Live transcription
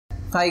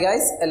Hi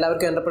guys,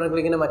 എല്ലാവർക്കും entrepreneur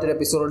ക്ലിക്കിന്റെ മറ്റൊരു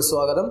എപ്പിസോഡിൽ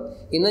സ്വാഗതം.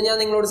 ഇന്ന് ഞാൻ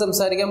നിങ്ങളോട്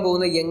സംസാരിക്കാൻ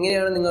പോകുന്നത്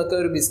എങ്ങനെയാണ് നിങ്ങൾക്ക്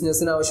ഒരു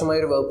ബിസിനസ്സിന് ആവശ്യമായ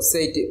ഒരു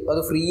വെബ്സൈറ്റ്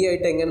അത് ഫ്രീ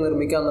ആയിട്ട് എങ്ങനെ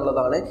നിർമ്മിക്കാം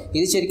എന്നുള്ളതാണ്.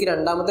 ഇത് ശരിക്കും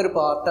രണ്ടാമത്തെ ഒരു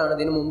പാർട്ടാണ്.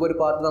 ഇതിന് മുമ്പ് ഒരു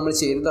പാർട്ട് നമ്മൾ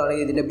ചെയ്തതാണ്.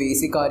 ഇതിന്റെ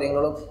ബേസിക്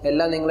കാര്യങ്ങളും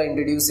എല്ലാം നിങ്ങളെ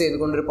ഇൻട്രൊഡ്യൂസ്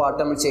ചെയ്തുകൊണ്ടൊരു പാർട്ട്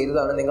നമ്മൾ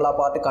ചെയ്തതാണ്. നിങ്ങൾ ആ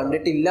പാർട്ട്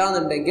കണ്ടിട്ടില്ല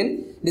എന്നുണ്ടെങ്കിൽ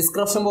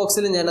ഡിസ്ക്രിപ്ഷൻ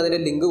ബോക്സിൽ ഞാൻ അതിന്റെ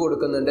ലിങ്ക്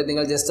കൊടുക്കുന്നുണ്ട്.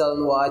 നിങ്ങൾ ജസ്റ്റ്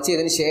അതൊന്ന് വാച്ച്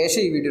ചെയ്തതിന്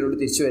ശേഷം ഈ വീഡിയോയിലോട്ട്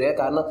തിരിച്ചു വരിക.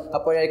 കാരണം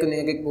അപ്പോഴായിരിക്കും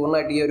നിങ്ങൾക്ക്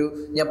പൂർണ്ണമായിട്ട് ഈ ഒരു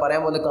ഞാൻ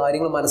പറയാൻ പോകുന്ന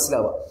കാര്യങ്ങൾ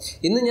മനസ്സിലാവുക.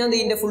 ഇന്ന് ഞാൻ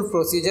ഇതിന്റെ ഫുൾ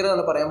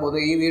പ്രൊസീജിയറാണ് പറയാൻ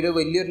പോകുന്നത്. ഈ വീഡിയോ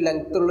വലിയൊരു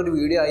ലെങ്ത്തുള്ളൊരു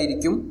വീഡിയോ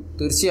ആയിരിക്കും,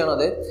 തീർച്ചയാണ്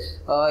അത്.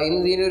 ഇന്ന്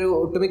ഇതിനൊരു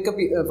ഒട്ടുമിക്ക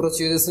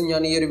പ്രൊസീജിയേഴ്സും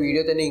ഞാൻ ഈ ഒരു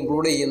വീഡിയോ തന്നെ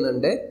ഇൻക്ലൂഡ്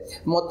ചെയ്യുന്നുണ്ട്.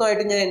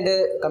 മൊത്തമായിട്ട് ഞാൻ എൻ്റെ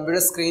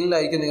കമ്പ്യൂട്ടർ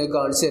സ്ക്രീനിലായിരിക്കും നിങ്ങൾക്ക്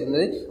കാണിച്ചു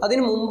തരുന്നത്.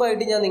 അതിന്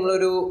മുമ്പായിട്ട് ഞാൻ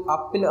നിങ്ങളൊരു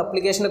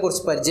ആപ്ലിക്കേഷനെ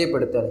കുറിച്ച്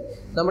പരിചയപ്പെടുത്തുകയാണ്.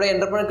 നമ്മുടെ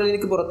entrepreneur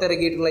clinic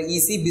പുറത്തിറക്കിയിട്ടുള്ള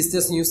easy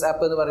business news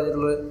app എന്ന്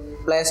പറഞ്ഞിട്ടുള്ള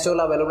പ്ലേ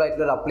സ്റ്റോറിൽ അവൈലബിൾ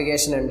ആയിട്ടുള്ള ഒരു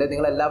ആപ്ലിക്കേഷൻ ഉണ്ട്.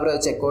 നിങ്ങൾ എല്ലാവരും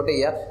അത് ചെക്കൗട്ട്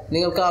ചെയ്യുക.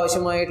 നിങ്ങൾക്ക്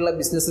ആവശ്യമായിട്ടുള്ള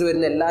ബിസിനസ്സിൽ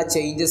വരുന്ന എല്ലാ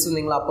ചേഞ്ചസും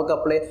നിങ്ങൾ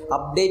അപ്പോഴേ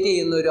അപ്ഡേറ്റ്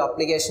ചെയ്യുന്ന ഒരു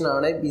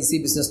ആപ്ലിക്കേഷനാണ് ഈസി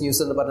ബിസിനസ്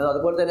ന്യൂസ് എന്ന് പറയുന്നത്.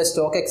 അതുപോലെ തന്നെ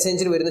സ്റ്റോക്ക്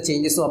എക്സ്ചേഞ്ചിൽ വരുന്ന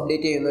ചേഞ്ചസും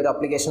അപ്ഡേറ്റ് ചെയ്യുന്ന ഒരു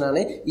ആപ്ലിക്കേഷനാണ്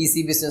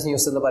ഈസി ബിസിനസ്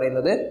ന്യൂസ് എന്ന്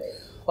പറയുന്നത്.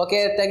 Okay,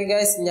 thank you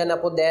guys. ഞാൻ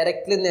അപ്പോൾ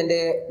ഡയറക്റ്റ്ലി എൻ്റെ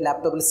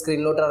ലാപ്ടോപ്പിൽ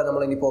സ്ക്രീനിലോട്ടാണ്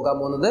നമ്മൾ ഇനി പോകാൻ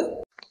പോകുന്നത്.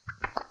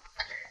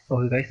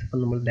 ഓക്കെ ഗൈസ്, അപ്പോൾ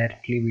നമ്മൾ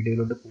ഡയറക്റ്റ്ലി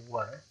വീഡിയോയിലോട്ട്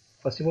പോവുകയാണ്.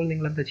 ഫസ്റ്റ് ഓഫ് ഓൾ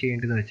നിങ്ങൾ എന്താ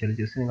ചെയ്യേണ്ടതെന്ന് വെച്ചാൽ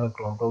ജസ്റ്റ് നിങ്ങൾ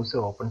ക്രോം ബ്രൗസർ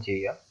ഓപ്പൺ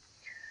ചെയ്യുക.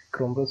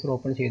 ക്രോം ബ്രൗസർ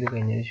ഓപ്പൺ ചെയ്ത്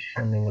കഴിഞ്ഞതിന്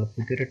ശേഷം നിങ്ങൾ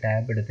പുതിയൊരു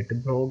ടാബ് എടുത്തിട്ട്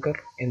ബ്ലോഗർ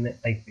എന്ന്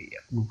ടൈപ്പ്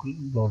ചെയ്യുക. ഗൂഗിൾ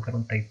ബ്ലോഗർ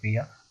എന്ന് ടൈപ്പ്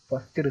ചെയ്യുക.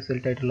 ഫസ്റ്റ്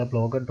റിസൾട്ട് ആയിട്ടുള്ള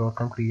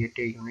blogger.com create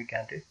A unique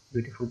and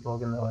beautiful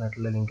blog എന്ന്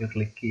പറഞ്ഞിട്ടുള്ള ലിങ്ക്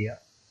ക്ലിക്ക് ചെയ്യുക.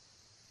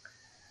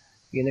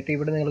 എന്നിട്ട്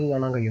ഇവിടെ നിങ്ങൾക്ക്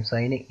കാണാൻ കഴിയും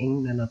സൈനിങ് ഇൻ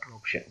എന്നൊരു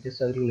ഓപ്ഷൻ.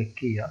 ജസ്റ്റ് അതിൽ ക്ലിക്ക്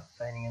ചെയ്യുക.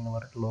 സൈനിങ് എന്ന്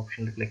പറഞ്ഞിട്ടുള്ള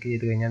ഓപ്ഷനിൽ ക്ലിക്ക്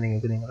ചെയ്ത് കഴിഞ്ഞാൽ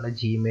നിങ്ങൾക്ക് നിങ്ങളുടെ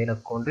ജിമെയിൽ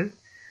അക്കൗണ്ട്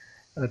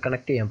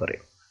കണക്ട് ചെയ്യാൻ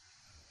പറയും.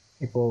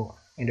 ഇപ്പോൾ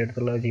എൻ്റെ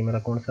അടുത്തുള്ള ജിമെയിൽ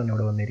അക്കൗണ്ട്സ് ആണ്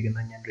ഇവിടെ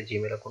വന്നിരിക്കുന്നത്. ഞാനൊരു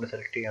ജിമെയിൽ അക്കൗണ്ട്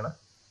സെലക്ട് ചെയ്യണം.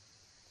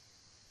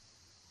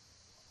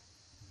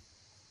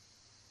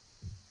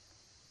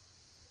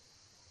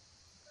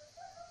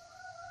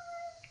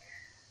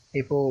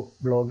 ഇപ്പോൾ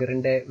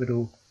ബ്ലോഗറിൻ്റെ ഒരു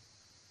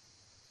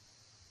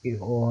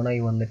ഓണായി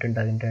വന്നിട്ടുണ്ട്.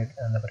 അതിൻ്റെ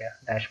എന്താ പറയുക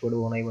ഡാഷ്ബോർഡ്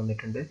ഓണായി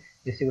വന്നിട്ടുണ്ട്.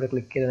 ജസ്റ്റ് ഇവിടെ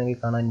ക്ലിക്ക് ചെയ്ത്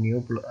നിങ്ങൾക്ക് കാണാൻ ന്യൂ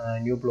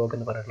ബ്ലോഗ്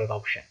എന്ന് പറഞ്ഞിട്ടുള്ള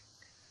ഓപ്ഷൻ.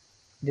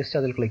 ജസ്റ്റ്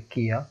അതിൽ ക്ലിക്ക്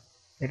ചെയ്യുക.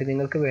 എന്നിട്ട്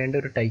നിങ്ങൾക്ക് വേണ്ട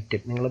ഒരു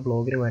ടൈറ്റിൽ, നിങ്ങളുടെ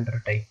ബ്ലോഗിന് വേണ്ട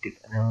ഒരു ടൈറ്റിൽ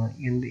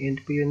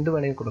എന്ത്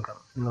വേണമെങ്കിൽ കൊടുക്കാം.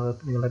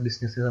 നിങ്ങളുടെ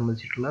ബിസിനസ്സിനെ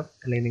സംബന്ധിച്ചിട്ടുള്ള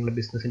അല്ലെങ്കിൽ നിങ്ങളുടെ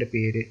ബിസിനസ്സിൻ്റെ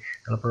പേര്,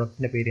 നിങ്ങളുടെ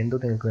പ്രൊഡക്റ്റിൻ്റെ പേര് എന്തോ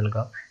നിങ്ങൾക്ക്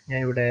നൽകാം.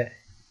 ഞാനിവിടെ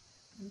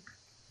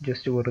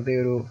ജസ്റ്റ് വെറുതെ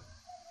ഒരു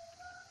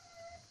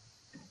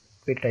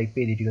പേര് ടൈപ്പ്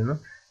ചെയ്തിരിക്കുന്നു.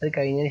 അത്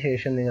കഴിഞ്ഞതിന്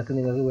ശേഷം നിങ്ങൾക്ക്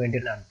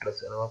വേണ്ടിയുള്ള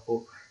അഡ്രസ്സ്, അപ്പോൾ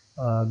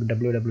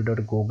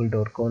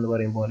www.google.com എന്ന്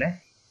പറയും പോലെ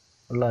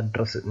ഉള്ള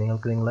അഡ്രസ്സ്,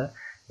 നിങ്ങൾക്ക് നിങ്ങളെ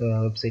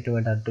വെബ്സൈറ്റിന്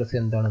വേണ്ട അഡ്രസ്സ്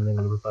എന്താണെന്ന്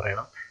നിങ്ങളോട്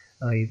പറയണം.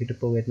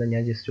 ഇതിലിപ്പോൾ വരുന്ന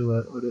ഞാൻ ജസ്റ്റ്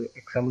ഒരു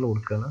എക്സാമ്പിൾ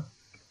കൊടുക്കുകയാണ്.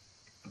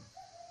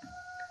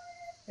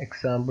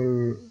 എക്സാമ്പിൾ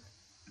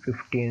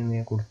 50 എന്ന്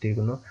ഞാൻ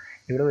കൊടുത്തിരിക്കുന്നു.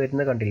 ഇവിടെ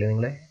വരുന്ന കണ്ടില്ലേ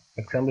നിങ്ങൾ,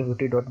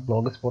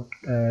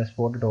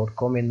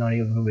 example50.blogspot.com എന്നാണ്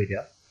ഇവിടെ വരിക.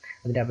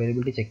 അതിൻ്റെ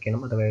അവൈലബിലിറ്റി ചെക്ക്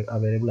ചെയ്യണം. അത്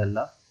അവൈലബിൾ അല്ല.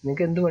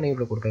 നിങ്ങൾക്ക് എന്ത് വേണമെങ്കിൽ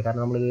ഇവിടെ കൊടുക്കുക,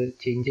 കാരണം നമ്മളിത്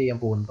ചേഞ്ച് ചെയ്യാൻ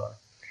പോകുന്നതാണ്.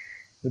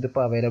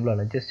 ഇതിപ്പോൾ അവൈലബിൾ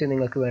ആണ്. ജസ്റ്റ്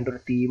നിങ്ങൾക്ക് വേണ്ട ഒരു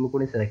തീം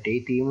കൂടി സെലക്ട്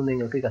ചെയ്യുക. ഈ തീം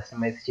നിങ്ങൾക്ക്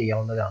കസ്റ്റമൈസ്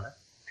ചെയ്യാവുന്നതാണ്.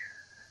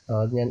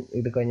 അത് ഞാൻ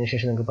ഇത് കഴിഞ്ഞ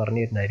ശേഷം നിങ്ങൾക്ക്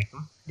പറഞ്ഞു തരുന്നതായിരിക്കും.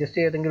 ജസ്റ്റ്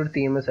ഏതെങ്കിലും ഒരു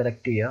തീം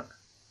സെലക്ട് ചെയ്യുക.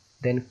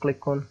 Then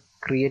click on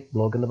create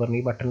blog എന്ന് പറഞ്ഞ്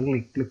ഈ ബട്ടണിൽ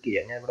ക്ലിക്ക്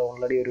ചെയ്യുക. ഞാൻ ഇവിടെ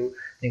ഓൾറെഡി ഒരു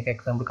നിങ്ങൾക്ക്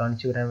എക്സാമ്പിൾ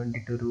കാണിച്ചു തരാൻ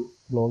വേണ്ടിയിട്ടൊരു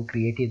ബ്ലോഗ്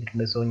ക്രിയേറ്റ്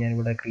ചെയ്തിട്ടുണ്ട്. സോ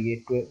ഞാനിവിടെ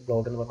ക്രിയേറ്റ്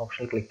ബ്ലോഗ് എന്ന് പറഞ്ഞ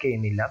ഓപ്ഷനിൽ ക്ലിക്ക്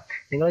ചെയ്യുന്നില്ല.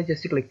 നിങ്ങൾ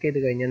ജസ്റ്റ് ക്ലിക്ക് ചെയ്ത്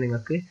കഴിഞ്ഞാൽ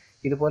നിങ്ങൾക്ക്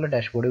ഇതുപോലെ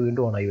ഡാഷ്ബോർഡ്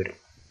വീണ്ടും ഓണായി വരും.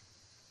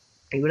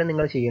 ഇവിടെ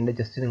നിങ്ങൾ ചെയ്യേണ്ടത്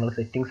ജസ്റ്റ് നിങ്ങൾ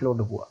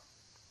സെറ്റിങ്സിലോട്ട് പോവുക.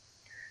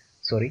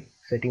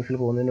 സെറ്റിങ്സിൽ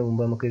പോകുന്നതിന്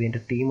മുമ്പ് നമുക്ക് ഇതിൻ്റെ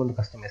തീം ഒന്ന്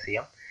കസ്റ്റമൈസ്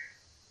ചെയ്യാം.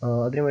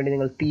 അതിനുവേണ്ടി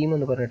നിങ്ങൾ തീം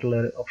എന്ന് പറഞ്ഞിട്ടുള്ള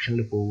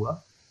ഓപ്ഷനിൽ പോവുക.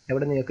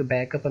 അവിടെ നിങ്ങൾക്ക്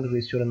ബാക്കപ്പ് ആൻഡ്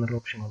റീസ്റ്റോർ എന്നൊരു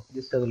ഓപ്ഷൻ ഉണ്ട്.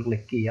 ജസ്റ്റ് അതിൽ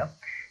ക്ലിക്ക് ചെയ്യുക.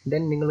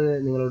 ദെൻ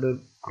നിങ്ങളോട്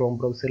ക്രോം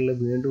ബ്രൗസറിൽ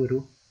വീണ്ടും ഒരു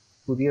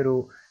പുതിയൊരു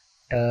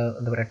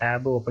എന്താ പറയുക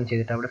ടാബ് ഓപ്പൺ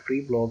ചെയ്തിട്ട് അവിടെ ഫ്രീ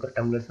ബ്ലോഗർ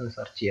ടെംപ്ലേറ്റ്സ് എന്ന്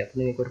സെർച്ച് ചെയ്യുക. അപ്പോൾ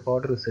നിങ്ങൾക്ക്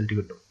ഒരുപാട് റിസൾട്ട്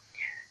കിട്ടും.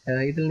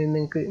 ഇതിൽ നിന്ന്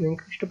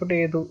നിങ്ങൾക്ക് ഇഷ്ടപ്പെട്ട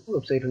ഏത്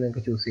വെബ്സൈറ്റ്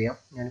നിങ്ങൾക്ക് ചൂസ് ചെയ്യാം.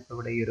 ഞാനിപ്പോൾ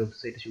ഇവിടെ ഈ ഒരു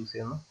വെബ്സൈറ്റ് ചൂസ്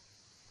ചെയ്യുന്നു.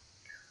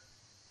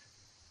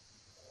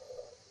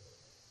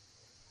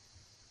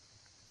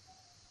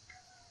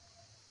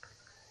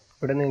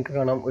 ഇവിടെ നിങ്ങൾക്ക്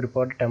കാണാം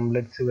ഒരുപാട്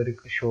ടെംപ്ലേറ്റ്സ്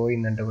ഇവർക്ക് ഷോ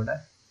ചെയ്യുന്നുണ്ട്. ഇവിടെ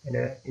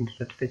എൻ്റെ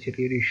ഇൻ്റർനെറ്റിൻ്റെ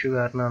ചെറിയൊരു ഇഷ്യൂ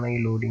കാരണമാണ് ഈ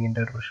ലോഡിങ്ങിൻ്റെ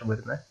ഒരു പ്രശ്നം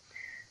വരുന്നത്.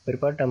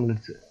 ഒരുപാട്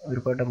ടെംപ്ലേറ്റ്സ്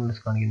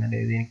കാണിക്കുന്നുണ്ട്.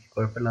 ഇത് എനിക്ക്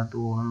കുഴപ്പമില്ലാത്ത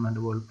തോന്നുന്നുണ്ട്.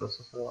 വേൾഡ്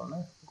പ്രോസസ്സറാണ്.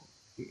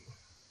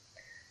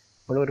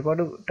 ഇവിടെ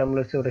ഒരുപാട്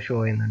ടെംപ്ലേറ്റ്സ് ഇവിടെ ഷോ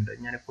ചെയ്യുന്നുണ്ട്.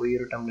 ഞാനിപ്പോൾ ഈ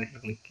ഒരു ടെംപ്ലേറ്റിൽ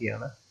ക്ലിക്ക്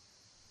ചെയ്യാണ്.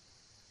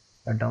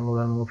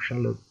 ഡൗൺലോഡ് എന്ന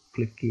ഓപ്ഷനിൽ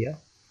ക്ലിക്ക് ചെയ്യുക.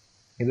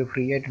 ഇത്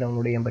ഫ്രീ ആയിട്ട്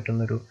ഡൗൺലോഡ് ചെയ്യാൻ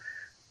പറ്റുന്നൊരു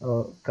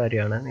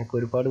കാര്യമാണ്. നിങ്ങൾക്ക്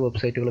ഒരുപാട്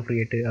വെബ്സൈറ്റുകൾ ഫ്രീ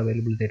ആയിട്ട്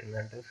അവൈലബിൾ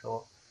തരുന്നുണ്ട്. സോ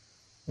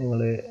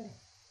നിങ്ങൾ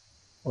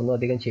ഒന്നും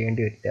അധികം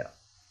ചെയ്യേണ്ടി വരില്ല.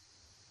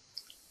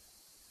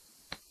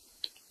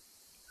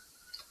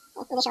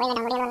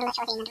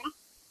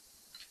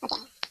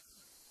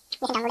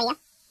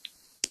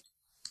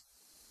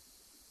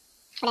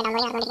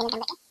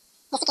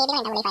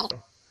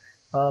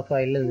 ആ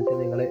ഫയലിൽ നിന്നിട്ട്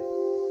നിങ്ങൾ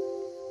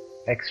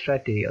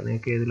എക്സ്ട്രാക്ട് ചെയ്യുക.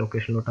 നിങ്ങൾക്ക് ഏത്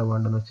ലൊക്കേഷനിലോട്ടാണ്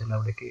വേണ്ടതെന്ന് വെച്ചാൽ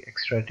അവിടേക്ക്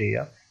എക്സ്ട്രാക്ട്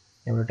ചെയ്യുക.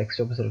 നമ്മൾ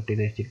ഡെസ്ക്ടോപ്പ് സെലക്ട്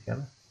ചെയ്ത്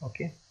വെച്ചിരിക്കുകയാണ്.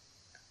 ഓക്കെ,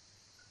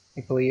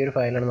 ഇപ്പോൾ ഈ ഒരു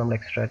ഫയലാണ് നമ്മൾ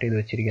എക്സ്ട്രാക്ട് ചെയ്ത്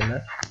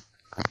വെച്ചിരിക്കുന്നത്.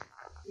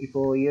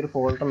 ഇപ്പോൾ ഈ ഒരു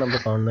ഫോൾഡർ നമ്മൾ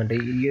കാണുന്നുണ്ട്.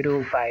 ഈ ഒരു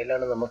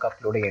ഫയലാണ് നമുക്ക്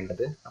അപ്ലോഡ്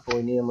ചെയ്യേണ്ടത്. അപ്പോൾ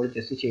ഇനി നമ്മൾ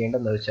ജസ്റ്റ്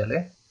ചെയ്യേണ്ടതെന്ന് വെച്ചാൽ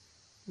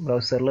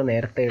ബ്രൗസറിൽ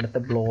നേരത്തെ എടുത്ത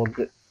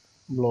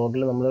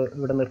ബ്ലോഗിൽ നമ്മൾ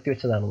ഇവിടെ നിർത്തി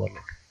വെച്ചതാണെന്ന്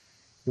പറഞ്ഞു.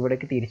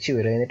 ഇവിടേക്ക് തിരിച്ചു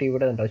വരിക. എന്നിട്ട്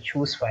ഇവിടെ ഉണ്ടാവും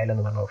ചൂസ് ഫയൽ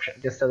എന്ന് പറഞ്ഞ ഓപ്ഷൻ.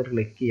 ജസ്റ്റ് അതിൽ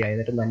ക്ലിക്ക് ചെയ്യുക.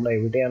 എന്നിട്ട് നമ്മൾ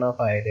എവിടെയാണ് ആ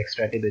ഫയൽ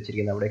എക്സ്ട്രാക്ട് ചെയ്ത്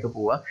വെച്ചിരിക്കുന്നത് അവിടേക്ക്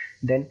പോവുക.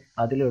 ദെൻ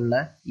അതിലുള്ള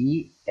ഈ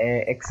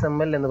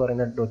XML എന്ന്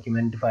പറയുന്ന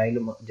ഡോക്യുമെൻറ്റ് ഫയൽ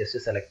ജസ്റ്റ്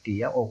സെലക്ട്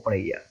ചെയ്യുക, ഓപ്പൺ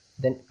ചെയ്യുക.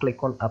 Then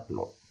click on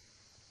upload.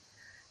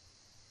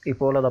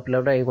 ഇപ്പോൾ അത്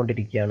അപ്ലോഡ്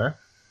ആയിക്കൊണ്ടിരിക്കുകയാണ്.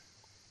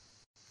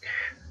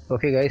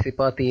 ഓക്കെ ഗൈസ്,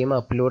 ഇപ്പോൾ ആ തീം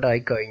അപ്ലോഡ്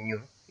ആയി കഴിഞ്ഞു.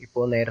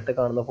 ഇപ്പോൾ നേരത്തെ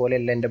കാണുന്ന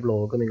പോലെയല്ല എൻ്റെ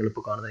ബ്ലോഗ്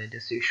നിങ്ങളിപ്പോൾ കാണുന്നത്.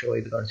 ജസ്റ്റ് ഷോ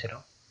ചെയ്ത് കാണിച്ചു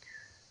തരാം.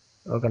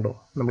 കണ്ടോ,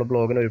 നമ്മുടെ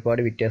ബ്ലോഗിന് ഒരുപാട്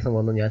വ്യത്യാസം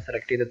വന്നു. ഞാൻ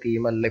സെലക്ട് ചെയ്ത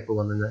തീമല്ല ഇപ്പോൾ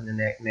വന്നത്.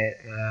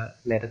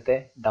 നേരത്തെ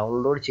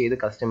ഡൗൺലോഡ് ചെയ്ത്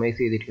കസ്റ്റമൈസ്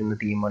ചെയ്തിരിക്കുന്ന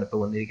തീമാണ് ഇപ്പോൾ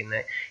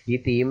വന്നിരിക്കുന്നത്. ഈ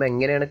തീം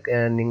എങ്ങനെയാണ്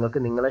നിങ്ങൾക്ക്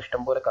നിങ്ങളെ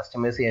ഇഷ്ടം പോലെ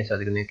കസ്റ്റമൈസ് ചെയ്യാൻ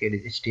സാധിക്കും. നിങ്ങൾക്ക്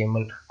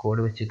HTML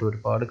കോഡ് വെച്ചിട്ട്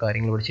ഒരുപാട്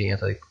കാര്യങ്ങൾ ഇവിടെ ചെയ്യാൻ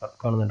സാധിക്കും.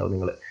 കാണുന്നുണ്ടോ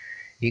നിങ്ങൾ?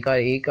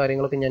 ഈ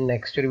കാര്യങ്ങളൊക്കെ ഞാൻ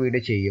നെക്സ്റ്റ് ഒരു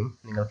വീഡിയോ ചെയ്യും.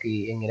 നിങ്ങൾക്ക്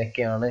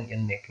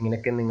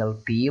എങ്ങനെയൊക്കെ നിങ്ങൾ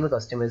തീം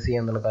കസ്റ്റമൈസ്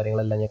ചെയ്യുക എന്നുള്ള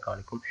കാര്യങ്ങളെല്ലാം ഞാൻ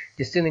കാണിക്കും.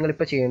 ജസ്റ്റ്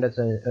നിങ്ങളിപ്പോൾ ചെയ്യേണ്ടത്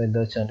എന്താ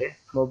വെച്ചാൽ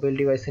മൊബൈൽ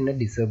ഡിവൈസിനെ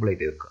ഡിസേബിൾ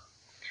ചെയ്ത് വെക്കുക.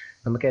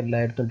 നമുക്ക്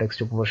എല്ലായിടത്തും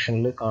ഡെസ്ക്ടോപ്പ്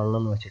വെർഷനിൽ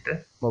കാണണമെന്ന് വെച്ചിട്ട്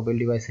മൊബൈൽ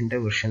ഡിവൈസിൻ്റെ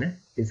വെർഷന്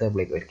ഡിസേബിൾ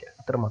ചെയ്ത് വയ്ക്കുക.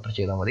 അത്ര മാത്രം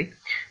ചെയ്താൽ മതി.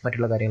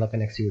 മറ്റുള്ള കാര്യങ്ങളൊക്കെ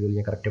നെക്സ്റ്റ് വീഡിയോയിൽ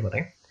ഞാൻ കറക്റ്റ്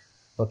പറയാം.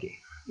 ഓക്കെ,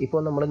 ഇപ്പോൾ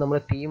നമ്മുടെ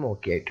തീം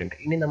ഓക്കെ ആയിട്ടുണ്ട്.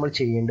 ഇനി നമ്മൾ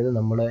ചെയ്യേണ്ടത്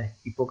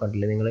ഇപ്പോൾ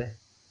കണ്ടില്ലേ നിങ്ങൾ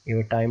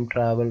ടൈം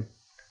ട്രാവൽ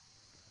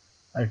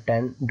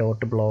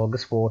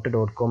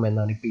 10.blogspot.com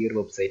എന്നാണ് ഇപ്പോൾ ഈ ഒരു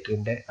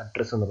വെബ്സൈറ്റിൻ്റെ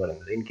അഡ്രസ്സ് എന്ന്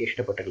പറയുന്നത്. എനിക്ക്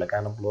ഇഷ്ടപ്പെട്ടില്ല.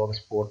 കാരണം ബ്ലോഗ്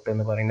സ്പോട്ട്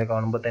എന്ന് പറയുന്നത്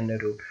കാണുമ്പോൾ തന്നെ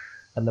ഒരു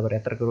എന്താ പറയുക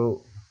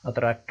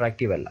അത്ര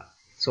അട്രാക്റ്റീവ് അല്ല.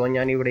 സോ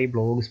ഞാൻ ഇവിടെ ഈ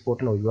ബ്ലോഗ്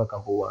സ്പോട്ടിനെ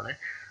ഒഴിവാക്കാൻ പോവുകയാണ്.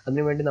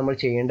 അതിനുവേണ്ടി നമ്മൾ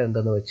ചെയ്യേണ്ടത്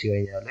എന്താണെന്ന് വെച്ച്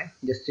കഴിഞ്ഞാൽ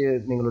ജസ്റ്റ്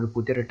നിങ്ങളൊരു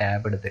പുതിയൊരു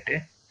ടാബ് എടുത്തിട്ട്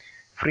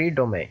free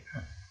domain,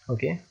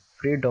 okay,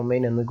 free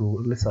domain എന്ന്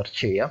ഗൂഗിളിൽ സെർച്ച്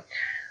ചെയ്യുക.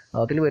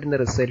 അതിൽ വരുന്ന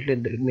റിസൾട്ടിൽ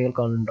നിങ്ങൾ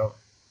കാണുന്നുണ്ടാവും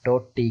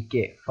 .tk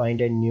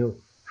find A new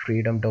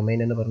freedom domain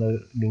എന്ന് പറഞ്ഞ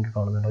ലിങ്ക്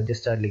കാണുന്നുണ്ടോ?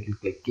 ജസ്റ്റ് ആ ലിങ്കിൽ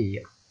ക്ലിക്ക്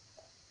ചെയ്യുക.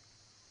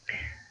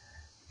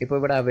 ഇപ്പോൾ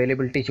ഇവിടെ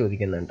അവൈലബിലിറ്റി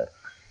ചോദിക്കുന്നുണ്ട്.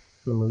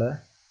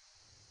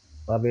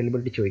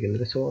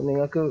 സോ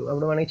നിങ്ങൾക്ക്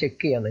അവിടെ വേണമെങ്കിൽ ചെക്ക്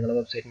ചെയ്യാം നിങ്ങളുടെ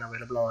വെബ്സൈറ്റിന്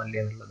അവൈലബിൾ ആണല്ലേ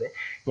എന്നുള്ളത്.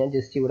 ഞാൻ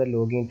ജസ്റ്റ് ഇവിടെ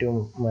ലോഗിൻ ടു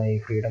മൈ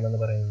ഫ്രീഡം എന്ന്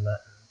പറയുന്ന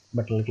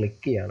ബട്ടണിൽ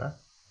ക്ലിക്ക് ചെയ്യാണ്.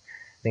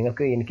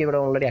 എനിക്കിവിടെ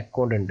ഓൾറെഡി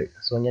അക്കൗണ്ട് ഉണ്ട്.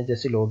 സോ ഞാൻ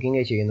ജസ്റ്റ് ലോഗിൻ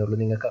ചെയ്യുന്നുള്ളൂ.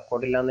 നിങ്ങൾക്ക്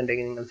അക്കൗണ്ട്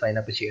ഇല്ലാന്നുണ്ടെങ്കിൽ നിങ്ങൾ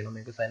സൈനപ്പ് ചെയ്യണം.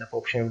 നിങ്ങൾക്ക് സൈനപ്പ്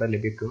ഓപ്ഷൻ ഇവിടെ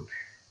ലഭിക്കും.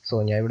 സോ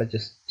ഞാൻ ഇവിടെ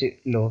ജസ്റ്റ്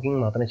ലോഗിൻ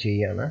മാത്രം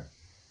ചെയ്യുകയാണ്.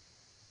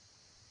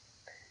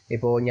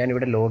 ഇപ്പോൾ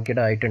ഞാനിവിടെ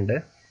ലോഗിഡ് ആയിട്ടുണ്ട്.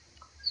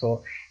 സോ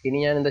ഇനി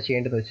ഞാൻ എന്താ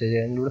ചെയ്യേണ്ടതെന്ന് വെച്ച്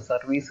കഴിഞ്ഞാൽ ഇവിടെ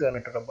സർവീസ്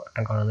പറഞ്ഞിട്ടൊരു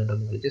ബട്ടൺ കാണുന്നുണ്ട്.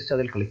 നിങ്ങൾ ജസ്റ്റ്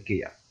അതിൽ ക്ലിക്ക്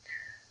ചെയ്യുക.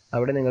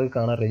 അവിടെ നിങ്ങൾക്ക്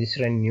കാണാം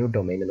രജിസ്റ്റർ ആൻഡ് ന്യൂ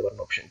ഡൊമൈൻ എന്ന്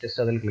പറഞ്ഞ ഓപ്ഷൻ.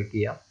 ജസ്റ്റ് അതിൽ ക്ലിക്ക്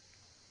ചെയ്യാം.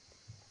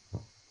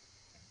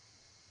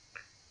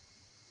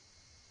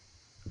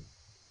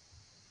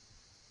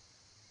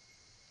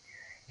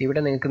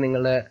 ഇവിടെ നിങ്ങൾക്ക്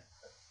നിങ്ങളുടെ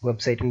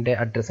വെബ്സൈറ്റിൻ്റെ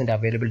അഡ്രസ്സിൻ്റെ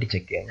അവൈലബിലിറ്റി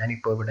ചെക്ക് ചെയ്യാം.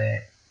 ഞാനിപ്പോൾ ഇവിടെ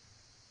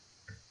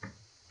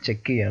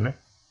ചെക്ക് ചെയ്യാണ്.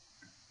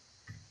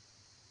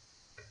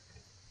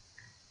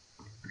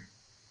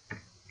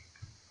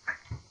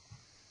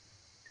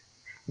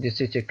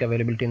 ജസ്റ്റ് ചെക്ക്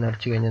അവൈലബിലിറ്റി എന്ന്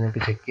അടിച്ചു കഴിഞ്ഞാൽ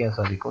നിങ്ങൾക്ക് ചെക്ക് ചെയ്യാൻ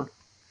സാധിക്കും.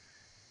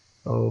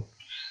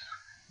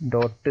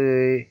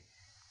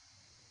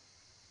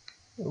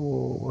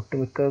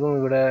 ഒട്ടുമിക്കതും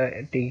ഇവിടെ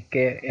TK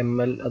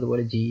ML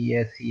അതുപോലെ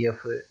GACF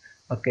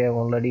ഒക്കെ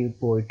ഓൾറെഡി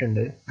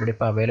പോയിട്ടുണ്ട്. ഇവിടെ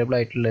ഇപ്പോൾ അവൈലബിൾ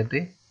ആയിട്ടുള്ളത്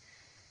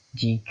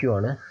GQ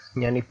ആണ്.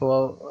 ഞാനിപ്പോൾ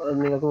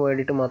നിങ്ങൾക്ക്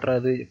വേണ്ടിയിട്ട് മാത്രം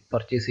അത്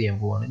പർച്ചേസ് ചെയ്യാൻ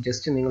പോവുകയാണ്.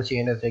 ജസ്റ്റ് നിങ്ങൾ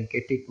ചെയ്യേണ്ടത്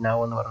ഗെറ്റ് ഇറ്റ് നൗ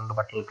എന്ന് പറഞ്ഞിട്ട്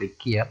ബട്ടണിൽ ക്ലിക്ക്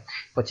ചെയ്യുക.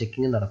 ഇപ്പോൾ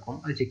ചെക്കിങ് നടക്കും.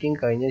 അത് ചെക്കിങ്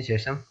കഴിഞ്ഞ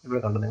ശേഷം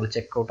ഇവിടെ കണ്ടു നിങ്ങൾ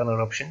ചെക്ക് ഔട്ട് എന്ന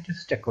ഓപ്ഷൻ.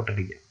 ജസ്റ്റ് ചെക്ക് ഔട്ട്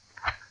അടിക്കുക.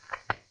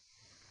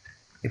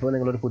 ഇപ്പോൾ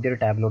നിങ്ങളൊരു പുതിയൊരു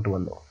ടാബിലോട്ട്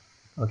വന്നു.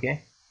 ഓക്കെ,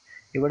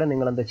 ഇവിടെ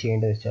നിങ്ങൾ എന്താ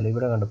ചെയ്യേണ്ടത് വെച്ചാൽ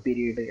ഇവിടെ കണ്ടു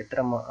പീരീഡ് എത്ര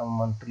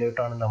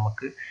മന്തിലോട്ടാണ്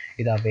നമുക്ക്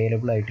ഇത്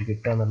അവൈലബിൾ ആയിട്ട്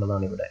കിട്ടുക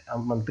എന്നുള്ളതാണ്. ഇവിടെ ആ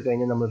മന്ത്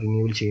കഴിഞ്ഞ് നമ്മൾ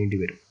റിന്യൂവൽ ചെയ്യേണ്ടി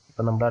വരും.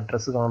 ഇപ്പോൾ നമ്മുടെ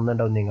അഡ്രസ്സ്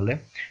കാണുന്നുണ്ടാവും നിങ്ങൾ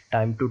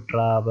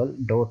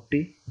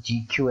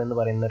time2travel.gq എന്ന്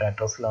പറയുന്ന ഒരു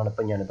അഡ്രസ്സിലാണ്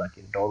ഇപ്പോൾ ഞാൻ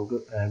ഇതാക്കിയത്.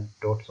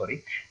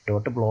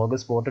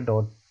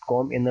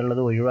 .blogspot.com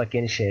എന്നുള്ളത്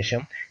ഒഴിവാക്കിയതിന്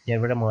ശേഷം ഞാൻ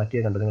ഇവിടെ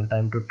മാറ്റിയത് കണ്ടു നിങ്ങൾ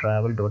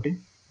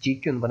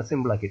time2travel.gq എന്ന് പറഞ്ഞ്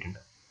സിമ്പിൾ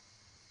ആക്കിയിട്ടുണ്ട്.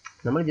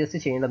 നമ്മൾ ജസ്റ്റ്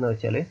ചെയ്യേണ്ടതെന്ന്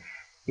വെച്ചാൽ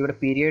ഇവിടെ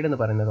പീരിയഡ് എന്ന്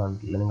പറയുന്നത്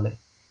കാണില്ല നിങ്ങൾ.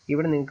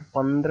 ഇവിടെ നിങ്ങൾക്ക്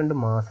 12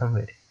 മാസം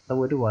വരെ,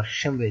 ഒരു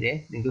വർഷം വരെ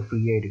നിങ്ങൾക്ക്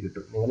ഫ്രീ ആയിട്ട്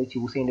കിട്ടും. നിങ്ങൾ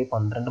ചൂസ് ചെയ്യേണ്ടത്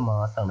 12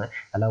 മാസമാണ്,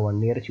 അല്ല 1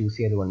 ഇയർ ചൂസ്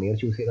ചെയ്താൽ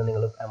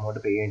നിങ്ങൾ എമൗണ്ട്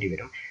പേ ചെയ്യേണ്ടി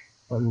വരും.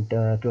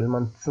 12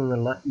 months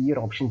എന്നുള്ള ഈ ഒരു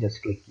ഓപ്ഷൻ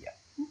ജസ്റ്റ് ക്ലിക്ക് ചെയ്യുക.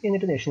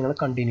 എന്നിട്ട് ശേഷം നിങ്ങൾ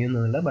കണ്ടിന്യൂ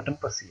എന്നുള്ള ബട്ടൺ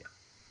പ്രസ് ചെയ്യുക.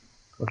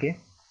 ഓക്കെ,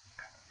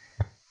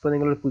 ഇപ്പോൾ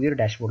നിങ്ങൾ പുതിയൊരു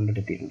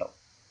ഡാഷ്ബോർഡിലോട്ട് എത്തിയിട്ടുണ്ടാവും.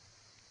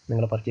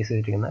 നിങ്ങൾ പർച്ചേസ്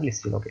ചെയ്തിരിക്കുന്ന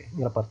ലിസ്റ്റിൽ. ഓക്കെ,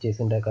 നിങ്ങളുടെ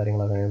പർച്ചേസിൻ്റെ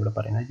കാര്യങ്ങളൊക്കെ ഇവിടെ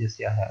പറയുന്നത്.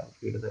 ജസ്റ്റ്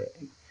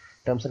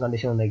ടേംസ് ആൻഡ്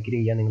കണ്ടീഷൻ ഒന്ന് അഗ്രി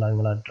ചെയ്യുക.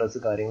 നിങ്ങളുടെ അഡ്രസ്സ്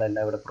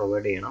കാര്യങ്ങളെല്ലാം ഇവിടെ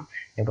പ്രൊവൈഡ് ചെയ്യണം.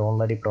 ഇവിടെ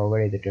ഓൾറെഡി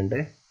പ്രൊവൈഡ് ചെയ്തിട്ടുണ്ട്.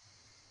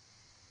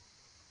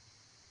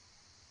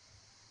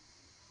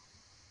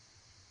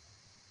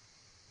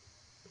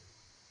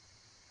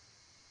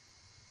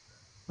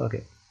 Okay,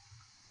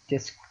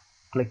 just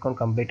click on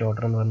complete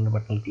order എന്ന് പറയുന്ന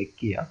ബട്ടണിൽ ക്ലിക്ക്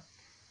ചെയ്യുക.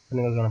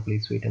 നിങ്ങൾക്ക് കാണാം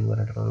പ്ലീസ് വെയിറ്റ് എന്ന്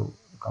പറഞ്ഞിട്ടൊരു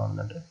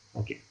കാണുന്നുണ്ട്.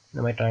 Okay,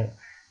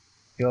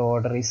 your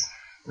order is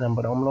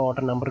number, നമ്മൾ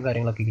ഓർഡർ നമ്പർ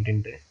കാര്യങ്ങളൊക്കെ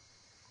കിട്ടിയിട്ടുണ്ട്.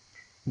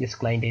 ജസ്റ്റ്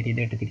ക്ലയൻറ്റ്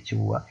ഏരിയയിലായിട്ട് തിരിച്ചു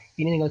പോവുക.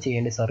 ഇനി നിങ്ങൾ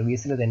ചെയ്യേണ്ട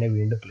സർവീസിൽ തന്നെ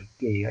വീണ്ടും ക്ലിക്ക്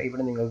ചെയ്യുക.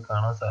 ഇവിടെ നിങ്ങൾക്ക്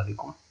കാണാൻ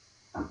സാധിക്കും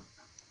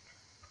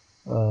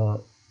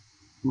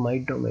my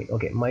domain.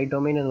 Okay, my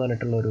domain എന്ന്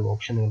പറഞ്ഞിട്ടുള്ള ഒരു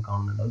ഓപ്ഷൻ നിങ്ങൾ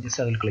കാണുന്നുണ്ടാവും.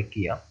 ജസ്റ്റ് അതിൽ ക്ലിക്ക്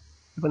ചെയ്യുക.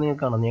 ഇപ്പോൾ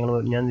നിങ്ങൾക്ക് കാണാം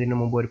ഞാൻ ഇതിന്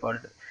മുമ്പ് ഒരുപാട്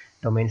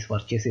ഡൊമൈൻസ്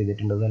പർച്ചേസ്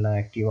ചെയ്തിട്ടുണ്ട്, അതെല്ലാം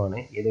ആക്റ്റീവാണ്,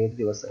 ഏത്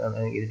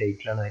ദിവസമാണ്, ഏത്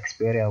ഡേറ്റിലാണ്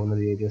എക്സ്പയർ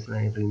ആവുന്നത്, ഏത്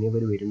ദിവസമാണ്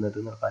റിന്യൂവൽ വരുന്നത്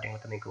എന്നുള്ള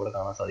കാര്യങ്ങളൊക്കെ നിങ്ങൾക്ക് ഇവിടെ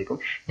കാണാൻ സാധിക്കും.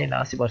 ഞാൻ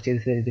ലാസ്റ്റ്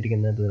പർച്ചേസ്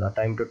ചെയ്തിരിക്കുന്നത്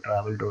time to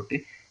travel dot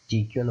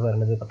GQ എന്ന്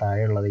പറയുന്നത് ഇപ്പോൾ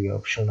താഴെയുള്ളത് ഈ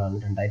ഓപ്ഷനിലാണ്.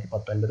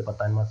 2019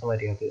 10 മാസം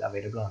വരെ അത്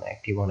അവൈലബിൾ ആണ്,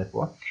 ആക്റ്റീവാണ്.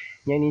 ഇപ്പോൾ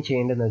ഞാൻ ഈ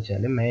ചെയ്യേണ്ടതെന്ന്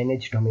വെച്ചാൽ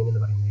മാനേജ് ഡൊമൈൻ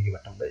എന്ന് പറയുന്ന ഈ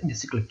ബട്ടണിൽ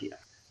ജസ്റ്റ് ക്ലിക്ക്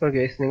ചെയ്യാം.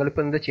 ഓക്കെ,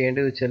 നിങ്ങളിപ്പോൾ എന്താ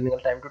ചെയ്യേണ്ടത് വെച്ചാൽ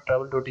നിങ്ങൾ time to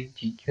travel dot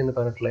GQ എന്ന്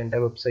പറഞ്ഞിട്ടുള്ള എൻ്റെ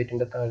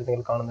വെബ്സൈറ്റിൻ്റെ താഴെ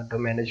നിങ്ങൾ കാണുന്നുണ്ട്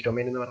മാനേജ്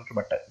ഡൊമൈൻ എന്ന് പറഞ്ഞിട്ട്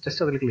ബട്ടൺ,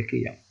 ജസ്റ്റ് അതിൽ ക്ലിക്ക്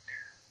ചെയ്യാം.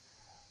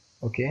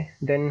 ഓക്കെ,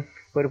 ദെൻ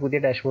ഇപ്പോൾ ഒരു പുതിയ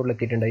ഡാഷ്ബോർഡിൽ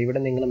എത്തിയിട്ടുണ്ട്. ഇവിടെ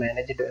നിങ്ങൾ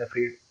മാനേജ്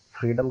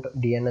ഫ്രീഡം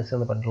DNS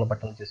എന്ന് പറഞ്ഞിട്ടുള്ള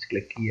ബട്ടൺ ജസ്റ്റ്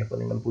ക്ലിക്ക് ചെയ്യുക. അപ്പോൾ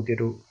നിങ്ങൾ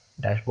പുതിയൊരു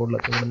ഡാഷ്ബോർഡിൽ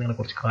എത്തുമ്പോൾ നിങ്ങൾ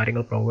കുറച്ച്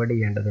കാര്യങ്ങൾ പ്രൊവൈഡ്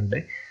ചെയ്യേണ്ടതുണ്ട്.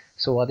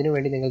 സോ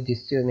അതിനുവേണ്ടി നിങ്ങൾ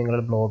ജസ്റ്റ്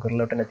നിങ്ങളുടെ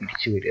ബ്ലോഗറിലോട്ട് തന്നെ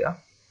തിരിച്ചു വരിക.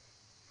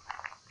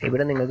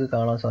 ഇവിടെ നിങ്ങൾക്ക്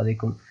കാണാൻ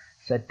സാധിക്കും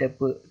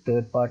setup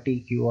third party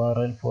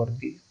QRL for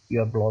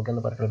your blog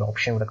എന്ന് പറഞ്ഞിട്ടൊരു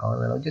ഓപ്ഷൻ ഇവിടെ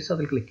കാണുന്നതാണ്. ജസ്റ്റ്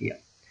അതിൽ ക്ലിക്ക് ചെയ്യാം.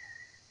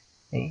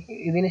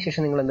 ഇതിന്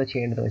ശേഷം നിങ്ങൾ എന്താ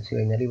ചെയ്യേണ്ടതെന്ന് വെച്ച്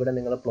കഴിഞ്ഞാൽ ഇവിടെ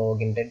നിങ്ങളുടെ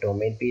ബ്ലോഗിൻ്റെ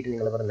ഡൊമൈൻ പേര്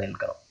നിങ്ങൾ ഇവിടെ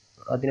നൽകണം.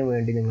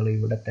 അതിനുവേണ്ടി നിങ്ങൾ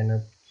ഇവിടെ തന്നെ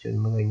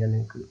ചെന്ന് കഴിഞ്ഞാൽ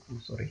നിങ്ങൾക്ക്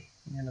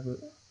ഞാനത്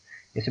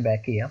ജസ്റ്റ്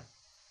ബാക്ക് ചെയ്യാം.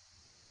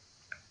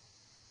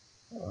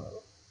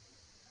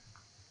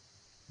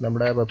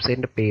 നമ്മുടെ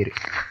വെബ്സൈറ്റിൻ്റെ പേര്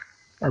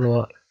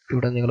അഥവാ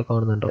ഇവിടെ നിങ്ങൾ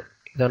കാണുന്നുണ്ടോ,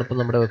 ഇതാണിപ്പോൾ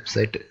നമ്മുടെ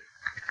വെബ്സൈറ്റ്.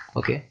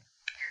 ഓക്കെ,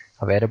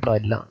 അവൈലബിൾ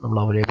അല്ല, നമ്മൾ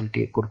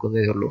അവൈലബിലിറ്റി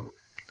കൊടുക്കുന്നതേ ഉള്ളൂ.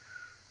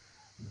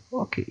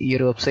 ഓക്കെ, ഈ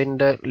ഒരു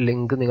വെബ്സൈറ്റിൻ്റെ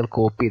ലിങ്ക് നിങ്ങൾ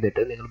കോപ്പി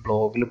ചെയ്തിട്ട് നിങ്ങൾ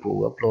ബ്ലോഗിൽ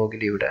പോവുക,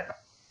 ബ്ലോഗിൽ ഇവിടെ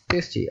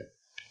പേസ്റ്റ് ചെയ്യുക.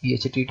 ഈ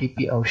HTTP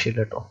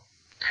ആവശ്യമില്ല കേട്ടോ,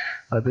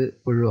 അത്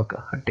ഒഴിവാക്കുക,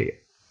 കട്ട് ചെയ്യുക.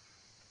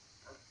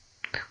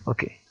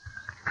 ഓക്കെ,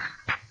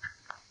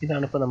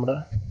 ഇതാണിപ്പോൾ നമ്മുടെ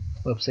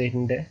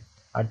വെബ്സൈറ്റിൻ്റെ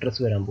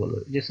അഡ്രസ്സ് വരാൻ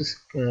പോകുന്നത്. ജസ്റ്റ്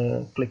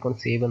ക്ലിക്ക് ഓൺ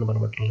സേവ് എന്ന്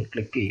പറഞ്ഞ ബട്ടണിൽ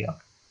ക്ലിക്ക് ചെയ്യുക.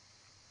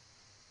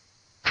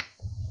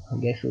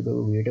 ഗൈസ്, ഇത്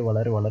വീഡിയോ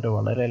വളരെ വളരെ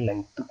വളരെ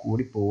ലെങ്ത്ത്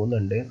കൂടി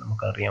പോകുന്നുണ്ട്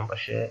നമുക്കറിയാം,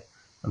 പക്ഷേ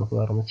നമുക്ക്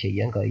വേറെ ഒന്നും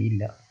ചെയ്യാൻ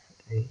കഴിയില്ല.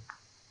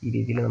 ഈ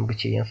രീതിയിൽ നമുക്ക്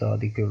ചെയ്യാൻ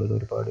സാധിക്കുകയുള്ളൂ. ഇത്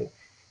ഒരുപാട്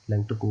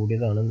ലെങ്ത്ത്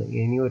കൂടിയതാണ്.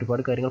 ഇനി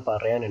ഒരുപാട് കാര്യങ്ങൾ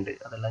പറയാനുണ്ട്,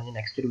 അതെല്ലാം ഞാൻ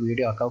നെക്സ്റ്റ് ഒരു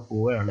വീഡിയോ ആക്കാൻ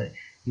പോവുകയാണ്.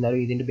 എന്നാലും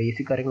ഇതിൻ്റെ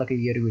ബേസിക് കാര്യങ്ങളൊക്കെ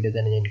ഈ ഒരു വീഡിയോ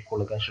തന്നെ ഞാൻ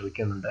കൊടുക്കാൻ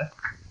ശ്രമിക്കുന്നുണ്ട്.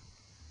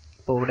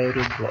 അപ്പോൾ ഇവിടെ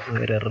ഒരു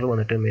എറർ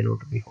വന്നിട്ട് മേ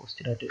നോട്ട് ബി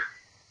ഹോസ്റ്റഡായിട്ട്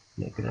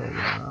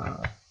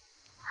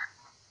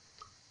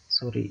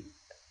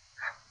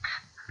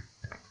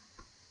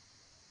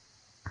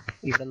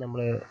ഇവിടെ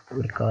നമ്മൾ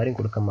ഒരു കാര്യം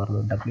കൊടുക്കാൻ മറന്നു,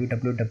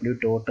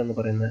 www. എന്ന്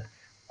പറയുന്ന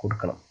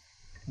കൊടുക്കണം,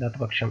 ഇല്ലാത്ത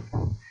പക്ഷം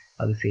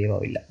അത് സേവ്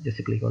ആവില്ല.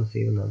 ജസ്റ്റ് ക്ലിക്ക് ഓൺ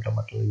സേവ് എന്ന് പറഞ്ഞിട്ട്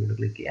ബട്ടണിൽ വീണ്ടും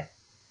ക്ലിക്ക് ചെയ്യാം.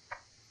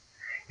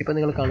 ഇപ്പം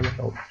നിങ്ങൾ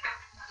കാണുന്നുണ്ടാവും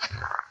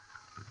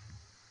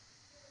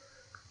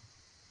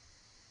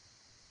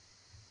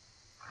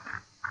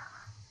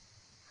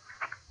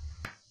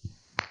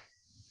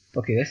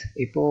ഓക്കെ ഗൈസ്,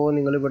 ഇപ്പോൾ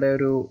നിങ്ങളിവിടെ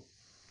ഒരു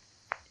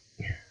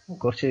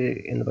കുറച്ച്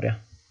എന്താ പറയുക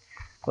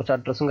കുറച്ച്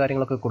അഡ്രസ്സും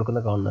കാര്യങ്ങളൊക്കെ കൊടുക്കുന്ന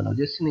കാണുന്നുണ്ട്.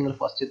 ജസ്റ്റ് നിങ്ങൾ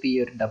ഫസ്റ്റത്തെ ഈ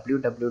ഒരു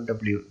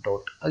www.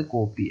 അത്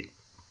കോപ്പി ചെയ്യും.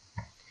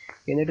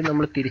 എന്നിട്ട്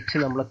നമ്മൾ തിരിച്ച്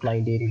നമ്മളെ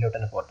ക്ലയൻറ്റ് ഏരിയയിലോട്ട്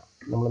തന്നെ പോകണം.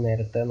 നമ്മൾ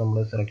നേരത്തെ നമ്മൾ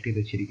സെലക്ട് ചെയ്ത്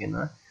വെച്ചിരിക്കുന്ന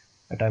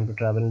ടൈം ടു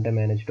ട്രാവലിൻ്റെ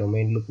മാനേജ്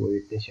ഡൊമൈനിൽ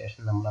പോയതിന്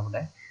ശേഷം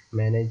നമ്മളവിടെ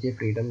മാനേജ്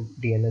ഫ്രീഡം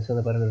DNS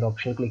എന്ന് പറയുന്ന ഒരു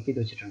ഓപ്ഷൻ ക്ലിക്ക് ചെയ്ത്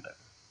വെച്ചിട്ടുണ്ട്.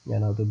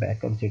 ഞാനത്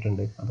ബാക്ക്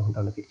അടിച്ചിട്ടുണ്ട്,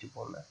 അതുകൊണ്ടാണ് തിരിച്ചു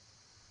പോകുന്നത്.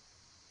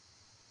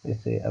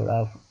 ജസ്റ്റ് അവിടെ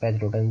ആ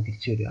പേജിലോട്ട് തന്നെ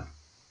തിരിച്ചു വരിക.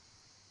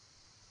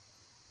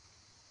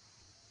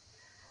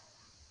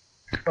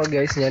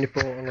 ഗൈസ്,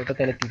 ഞാനിപ്പോൾ അങ്ങോട്ട്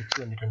തന്നെ തിരിച്ചു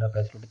വന്നിട്ടുണ്ട്, ആ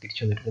പേജിലോട്ട്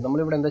തിരിച്ചു വന്നിട്ടുണ്ട്.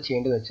 നമ്മളിവിടെ എന്താ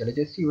ചെയ്യേണ്ടതെന്ന് വെച്ചാൽ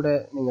ജസ്റ്റ് ഇവിടെ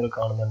നിങ്ങൾ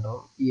കാണുന്നുണ്ടോ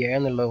ഈ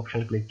എന്നുള്ള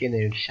ഓപ്ഷൻ ക്ലിക്ക്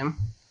ചെയ്തതിന് ശേഷം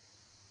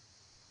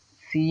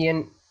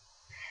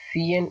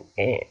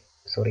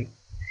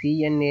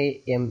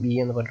CNAME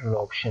എന്ന് പറഞ്ഞിട്ടൊരു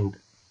ഓപ്ഷൻ ഉണ്ട്.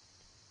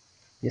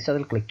 ജസ്റ്റ്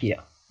അതിൽ ക്ലിക്ക്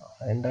ചെയ്യുക.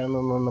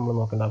 എന്താണെന്നൊന്നും നമ്മൾ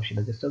നോക്കേണ്ട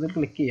ആവശ്യമില്ല, ജസ്റ്റ് അതിൽ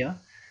ക്ലിക്ക് ചെയ്യുക.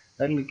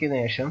 അതിൽ ക്ലിക്ക്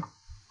ചെയ്തതിന് ശേഷം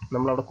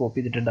നമ്മളവിടെ കോപ്പി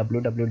ചെയ്തിട്ട്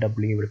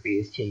www ഇവിടെ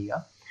പേസ്റ്റ് ചെയ്യുക.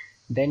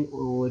 ദെൻ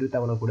ഒരു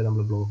തവണ കൂടി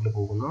നമ്മൾ ബ്ലോഗിൽ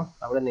പോകുന്നു.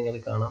 അവിടെ നിങ്ങൾ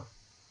കാണാം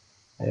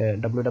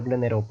www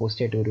നേരെ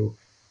ഓപ്പോസിറ്റ് ആയിട്ട്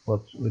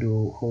ഒരു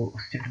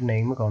ഹോസ്റ്റ്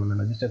നെയിം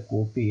കാണുന്നുണ്ട്. ജസ്റ്റ് അത്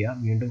കോപ്പി ചെയ്യുക,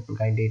 വീണ്ടും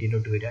ക്ലയൻറ്റ്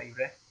ഏരിയയിലോട്ട് വരിക.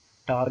 ഇവിടെ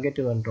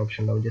ടാർഗറ്റ് പറഞ്ഞിട്ട്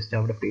ഓപ്ഷൻ ഉണ്ടാവും, ജസ്റ്റ്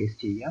അവിടെ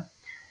പേസ്റ്റ് ചെയ്യുക.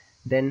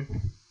 ദെൻ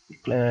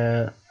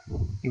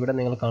ഇവിടെ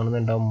നിങ്ങൾ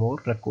കാണുന്നുണ്ടാവും മോർ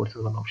റെക്കോർഡ്സ്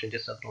എന്നുള്ള ഓപ്ഷൻ,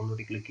 ജസ്റ്റ് അത്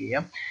ഒന്നുകൂടി ക്ലിക്ക്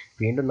ചെയ്യാം.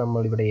 വീണ്ടും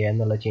നമ്മൾ ഇവിടെ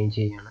എന്നുള്ള ചേഞ്ച്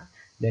ചെയ്യുകയാണ്.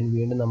 ദെൻ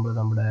വീണ്ടും നമ്മൾ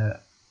നമ്മുടെ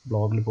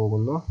ബ്ലോഗിൽ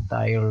പോകുന്നു.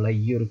 താഴെയുള്ള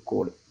ഈ ഒരു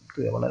കോഡ്,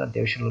 ഇത് വളരെ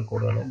അത്യാവശ്യമുള്ള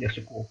കോഡാണ്,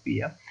 ജസ്റ്റ് കോപ്പി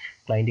ചെയ്യുക.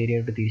 ക്ലയൻറ്റ്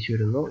ഏരിയയിലോട്ട് തിരിച്ചു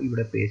വരുന്നു,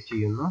 ഇവിടെ പേസ്റ്റ്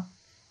ചെയ്യുന്നു.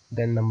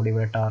 ദെൻ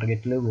നമ്മളിവിടെ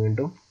ടാർഗറ്റിൽ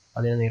വീണ്ടും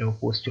അതിന് നേരെ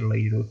ഓപ്പോസിറ്റുള്ള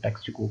ഈ ഒരു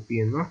ടെക്സ്റ്റ് കോപ്പി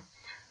ചെയ്യുന്നു.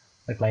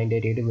 ക്ലയൻറ്റ്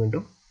ഏരിയയിൽ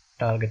വീണ്ടും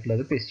ടാർഗറ്റിൽ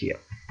അത് പേസ്റ്റ് ചെയ്യാം.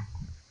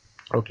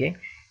 ഓക്കെ,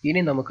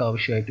 ഇനി നമുക്ക്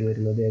ആവശ്യമായിട്ട്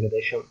വരുന്നത്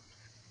ഏകദേശം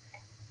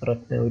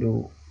ഒരു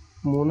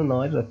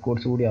 3-4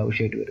 റെക്കോർഡ്സ് കൂടി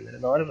ആവശ്യമായിട്ട് വരുന്നുണ്ട്.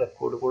 4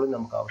 റെക്കോർഡ് കൂടി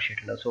നമുക്ക്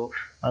ആവശ്യമായിട്ടുണ്ട്. സോ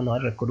ആ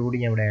 4 റെക്കോർഡ് കൂടി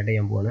ഞാൻ ഇവിടെ ആഡ്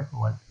ചെയ്യാൻ പോവാണ്.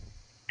 1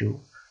 2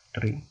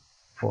 3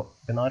 4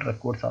 ഇപ്പോൾ 4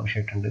 റെക്കോർഡ്സ്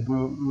ആവശ്യമായിട്ടുണ്ട്. ഇത്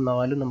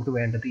 4 നമുക്ക്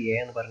വേണ്ടത്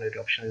എന്ന് പറഞ്ഞ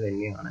ഒരു ഓപ്ഷൻ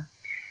തന്നെയാണ്.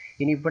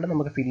 ഇനി ഇവിടെ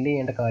നമുക്ക് ഫില്ല്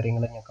ചെയ്യേണ്ട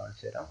കാര്യങ്ങൾ ഞാൻ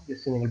കാണിച്ചു തരാം.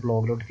 ജസ്റ്റ് നിങ്ങൾ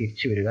ബ്ലോഗിലോട്ട്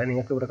തിരിച്ചു വരിക.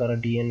 നിങ്ങൾക്ക് ഇവിടെ കാണാം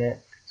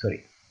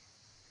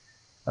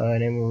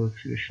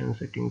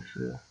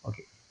സെറ്റിങ്സ്.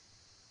 ഓക്കെ,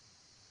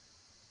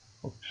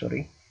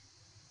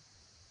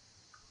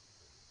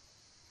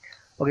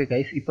 ഓക്കെ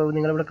ഗൈസ്, ഇപ്പോൾ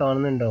നിങ്ങളിവിടെ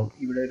കാണുന്നുണ്ടാവും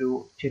ഇവിടെ ഒരു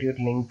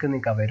ചെറിയൊരു ലിങ്ക്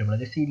നിങ്ങൾക്ക് അവൈലബിൾ ആണ്.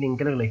 ജസ്റ്റ് ഈ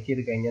ലിങ്കിൽ ക്ലിക്ക്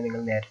ചെയ്ത് കഴിഞ്ഞാൽ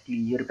നിങ്ങൾ നേരത്തെ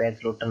ഈ ഒരു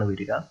പേജിലോട്ടാണ്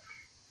വരിക.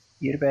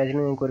 ഈ ഒരു പേജിൽ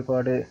നിങ്ങൾക്ക്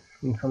ഒരുപാട്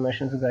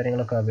ഇൻഫർമേഷൻസ്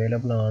കാര്യങ്ങളൊക്കെ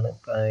അവൈലബിൾ ആണ്.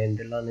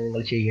 എന്തെല്ലാം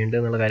നിങ്ങൾ ചെയ്യേണ്ടത്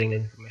എന്നുള്ള കാര്യങ്ങൾ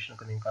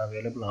ഇൻഫർമേഷനൊക്കെ നിങ്ങൾക്ക്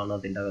അവൈലബിൾ ആണ്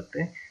അതിൻ്റെ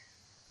അകത്ത്.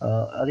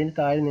 അതിന്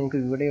താഴെ നിങ്ങൾക്ക്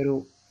ഇവിടെ ഒരു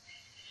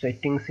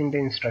സെറ്റിങ്സിൻ്റെ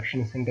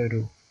ഇൻസ്ട്രക്ഷൻസിൻ്റെ ഒരു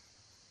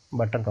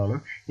ബട്ടൺ കാണും.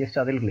 ജസ്റ്റ്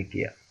അതിൽ ക്ലിക്ക്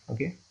ചെയ്യുക.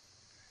 ഓക്കെ,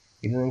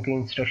 ഇത് നിങ്ങൾക്ക്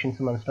ഇൻസ്ട്രക്ഷൻസ്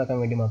മനസ്സിലാക്കാൻ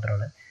വേണ്ടി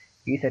മാത്രമാണ്.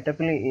 ഈ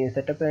സെറ്റപ്പ്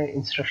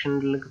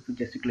ഇൻസ്ട്രക്ഷനിൽ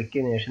ജസ്റ്റ് ക്ലിക്ക്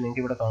ചെയ്തതിന് ശേഷം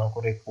നിങ്ങൾക്ക് ഇവിടെ കാണാം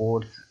കുറേ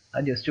കോഡ്സ്.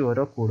 അത് ജസ്റ്റ്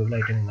ഓരോ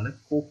കോഡുകളായിട്ട് നിങ്ങൾ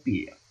കോപ്പി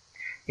ചെയ്യുക.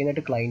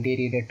 എന്നിട്ട് ക്ലയൻറ്റ്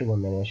ഏരിയയിലോട്ട്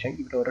വന്നതിന് ശേഷം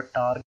ഇവിടെ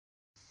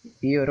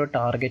ഓരോ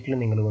ടാർഗറ്റിൽ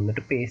നിങ്ങൾ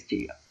വന്നിട്ട് പേസ്റ്റ്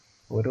ചെയ്യുക.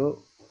 ഓരോ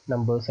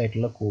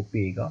നമ്പേഴ്സായിട്ടുള്ള കോപ്പി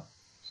ചെയ്യുക.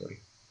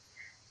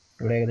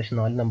 ഇവിടെ ഏകദേശം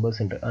 4 നമ്പേഴ്സ്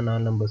ഉണ്ട്. ആ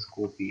 4 നമ്പേഴ്സ്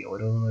കോപ്പി ചെയ്യുക.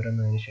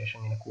 ഓരോന്നതിന് ശേഷം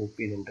ഇങ്ങനെ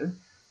കോപ്പി ചെയ്തിട്ട്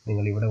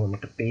നിങ്ങൾ ഇവിടെ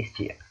വന്നിട്ട് പേസ്റ്റ്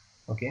ചെയ്യുക.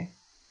 ഓക്കെ,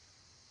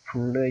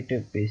 ഫുള്ളായിട്ട്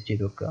പേസ്റ്റ്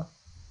ചെയ്ത് വെക്കുക.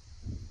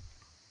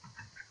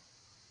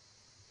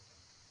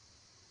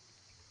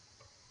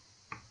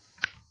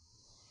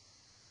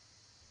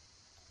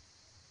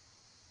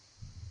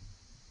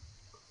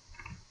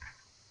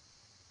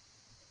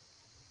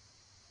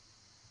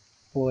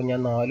 അപ്പോൾ ഞാൻ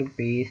 4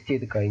 പേസ്റ്റ്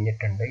ചെയ്ത്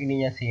കഴിഞ്ഞിട്ടുണ്ട്. ഇനി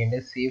ഞാൻ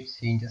ചെയ്യേണ്ടത് സേവ്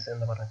ചേഞ്ചസ്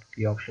എന്ന് പറഞ്ഞിട്ട്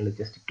ഈ ഓപ്ഷനിൽ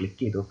ജസ്റ്റ് ക്ലിക്ക്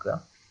ചെയ്ത് വെക്കുക.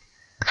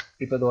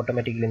 ഇപ്പോൾ ഇത്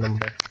ഓട്ടോമാറ്റിക്കലി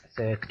നമ്മുടെ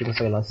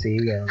സെറ്റിങ്സ് എല്ലാം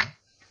സേവ് ചെയ്യണം.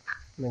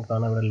 നിങ്ങൾക്ക്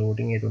കാണാൻ ഇവിടെ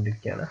ലോഡിങ്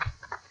ചെയ്തുകൊണ്ടിരിക്കുകയാണ്.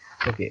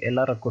 ഓക്കെ,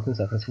 എല്ലാ റെക്കോർഡ്സും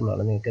സക്സസ്ഫുൾ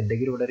ആണ്. നിങ്ങൾക്ക്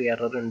എന്തെങ്കിലും ഇവിടെ ഒരു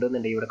എറർ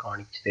ഉണ്ടെന്നുണ്ടെങ്കിൽ ഇവിടെ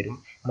കാണിച്ചു തരും.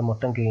 ഇവിടെ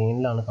മൊത്തം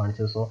ഗ്രീനിലാണ്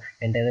കാണിച്ചത്. സോ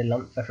എൻ്റെ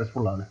ഇതെല്ലാം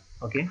സക്സസ്ഫുൾ ആണ്.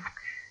 ഓക്കെ,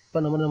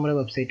 ഇപ്പോൾ നമ്മുടെ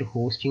വെബ്സൈറ്റ്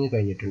ഹോസ്റ്റിംഗ്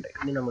കഴിഞ്ഞിട്ടുണ്ട്.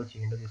 ഇനി നമ്മൾ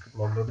ചെയ്യേണ്ടത് ജസ്റ്റ്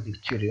മുകളിലോട്ട്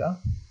തിരിച്ചു വരിക.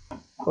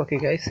 ഓക്കെ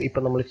ഗൈസ്,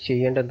 ഇപ്പോൾ നമ്മൾ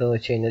ചെയ്യേണ്ടത് എന്താണെന്ന്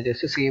വെച്ച് കഴിഞ്ഞാൽ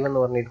ജസ്റ്റ് സേവ് എന്ന്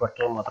പറഞ്ഞ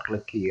ബട്ടൺ മാത്രം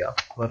ക്ലിക്ക് ചെയ്യുക.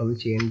 വേറെ ഒന്നും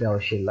ചെയ്യേണ്ട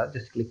ആവശ്യമില്ല.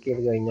 ജസ്റ്റ് ക്ലിക്ക്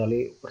ചെയ്ത് കഴിഞ്ഞാൽ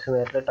കുറച്ച്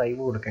നേരത്തെ ടൈം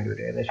കൊടുക്കേണ്ടി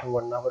വരും. ഏകദേശം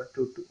 1 hour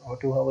to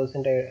 2 hours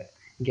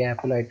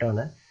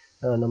ഗ്യാപ്പിലായിട്ടാണ്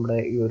നമ്മുടെ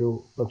ഈ ഒരു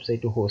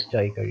വെബ്സൈറ്റ് ഹോസ്റ്റ്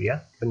ആയി കഴിയുക.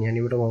 അപ്പം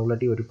ഞാനിവിടെ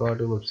ഓൾറെഡി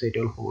ഒരുപാട്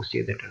വെബ്സൈറ്റുകൾ ഹോസ്റ്റ്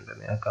ചെയ്തിട്ടുണ്ട്.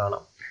 ഞാൻ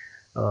കാണാം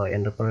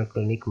എൻ്റർപ്രണർ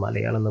ക്ലിനിക്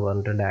മലയാളം എന്ന്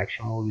പറഞ്ഞിട്ടുണ്ട്,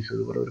 ആക്ഷൻ മൂവീസ്,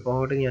 ഇതുപോലെ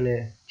ഒരുപാട് ഞാൻ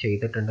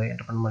ചെയ്തിട്ടുണ്ട്.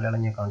 എൻ്റർപ്രണർ മലയാളം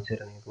ഞാൻ കാണിച്ചു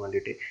തരാം നിങ്ങൾക്ക്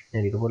വേണ്ടിയിട്ട്.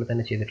 ഞാൻ ഇതുപോലെ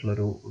തന്നെ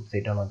ചെയ്തിട്ടുള്ളൊരു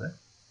വെബ്സൈറ്റാണത്.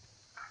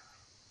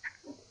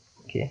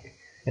 Okay,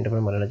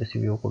 entrepreneur Malayalam just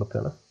view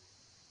കൊടുക്കുകയാണ്.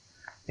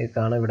 ഇത്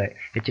കാണാം ഇവിടെ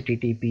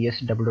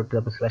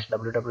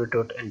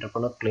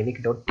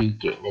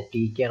https://www.entrepreneurclinic.tk. ഞാൻ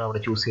TK ആണ്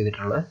അവിടെ ചൂസ്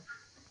ചെയ്തിട്ടുള്ളത്.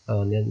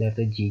 ഞാൻ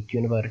നേരത്തെ GQ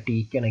പകരം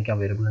TK ആണ് എനിക്ക്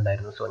അവൈലബിൾ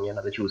ഉണ്ടായിരുന്നു. സോ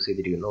ഞാനത് ചൂസ്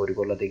ചെയ്തിരിക്കുന്നു. ഒരു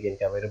കൊല്ലത്തേക്ക്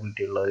എനിക്ക്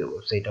അവൈലബിലിറ്റി ഉള്ള ഒരു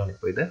വെബ്സൈറ്റാണ്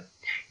ഇപ്പോൾ ഇത്.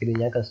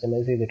 ഞാൻ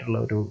കസ്റ്റമൈസ് ചെയ്തിട്ടുള്ള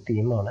ഒരു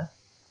തീമാണ്.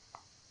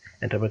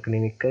 എൻ്റർപ്രണർ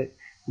ക്ലിനിക്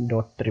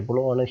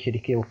 .3 ആണ്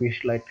ശരിക്കും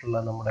ഒഫീഷ്യലായിട്ടുള്ള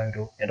നമ്മുടെ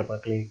ഒരു എൻ്റർപ്രണർ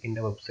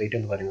ക്ലിനിക്കിൻ്റെ വെബ്സൈറ്റ്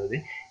എന്ന് പറയുന്നത്.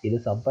 ഇത്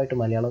സബ്ബായിട്ട്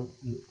മലയാളം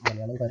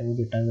കാര്യങ്ങൾ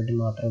കിട്ടാൻ വേണ്ടി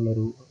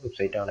മാത്രമുള്ളൊരു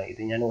വെബ്സൈറ്റാണ്.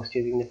 ഇത് ഞാൻ ഹോസ്റ്റ്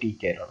ചെയ്തിരിക്കുന്ന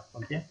TK ആണ്.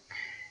 ഓക്കെ,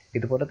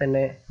 ഇതുപോലെ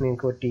തന്നെ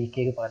നിങ്ങൾക്ക് TK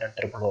പകരം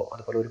 .3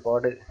 അതുപോലെ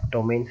ഒരുപാട്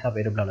ഡൊമൈൻസ്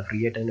അവൈലബിൾ ആണ്. ഫ്രീ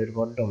ആയിട്ട് തന്നെ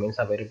ഒരുപാട് ഡൊമൈൻസ്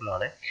അവൈലബിൾ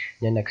ആണ്.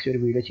 ഞാൻ നെക്സ്റ്റ് ഒരു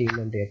വീഡിയോ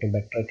ചെയ്യുന്നുണ്ട്. ഏറ്റവും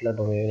ബെറ്റർ ആയിട്ടുള്ള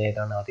ഡൊമൈൻ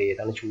ഏതാണ്, അത്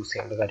ഏതാണ് ചൂസ്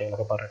ചെയ്യേണ്ട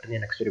കാര്യങ്ങളൊക്കെ പറഞ്ഞിട്ട്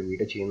ഞാൻ നെക്സ്റ്റ് ഒരു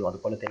വീഡിയോ ചെയ്യുന്നു.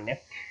 അതുപോലെ തന്നെ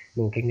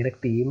നിങ്ങൾക്ക് ഇങ്ങനെ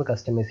തീം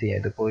കസ്റ്റമൈസ് ചെയ്യാം.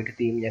 ഇതിപ്പോൾ ഒരു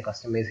തീം ഞാൻ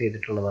കസ്റ്റമൈസ്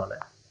ചെയ്തിട്ടുള്ളതാണ്.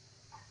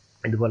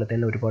 ഇതുപോലെ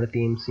തന്നെ ഒരുപാട്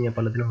തീംസ് ഞാൻ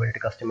പലതിനും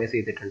വേണ്ടിയിട്ട് കസ്റ്റമൈസ്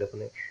ചെയ്തിട്ടുണ്ട്.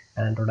 ഇപ്പോൾ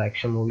ആൻഡ്രോയിഡ്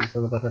ആക്ഷൻ മൂവീസ്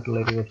എന്ന് പറഞ്ഞിട്ടുള്ള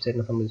ഒരു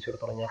വെബ്സൈറ്റിനെ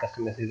സംബന്ധിച്ചിടത്തോളം ഞാൻ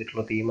കസ്റ്റമൈസ്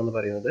ചെയ്തിട്ടുള്ള തീം എന്ന്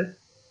പറയുന്നത്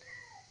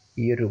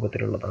ഈ ഒരു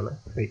രൂപത്തിലുള്ളതാണ്.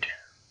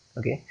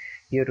 ഓക്കെ,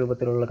 ഈ ഒരു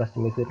രൂപത്തിലുള്ള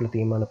കസ്റ്റമൈസ് ചെയ്തിട്ടുള്ള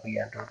തീമാണ് ഇപ്പോൾ ഈ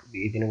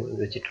ആൻഡ്രോയിഡ് ഇതിന്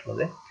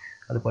വെച്ചിട്ടുള്ളത്.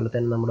 അതുപോലെ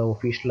തന്നെ നമ്മുടെ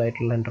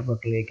ഒഫീഷ്യലായിട്ടുള്ള എൻ്റർപ്രണർ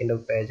ക്ലിനിക്കിൻ്റെ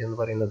പേജ് എന്ന്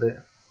പറയുന്നത്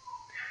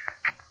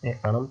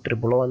കാണാം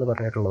 .3 എന്ന്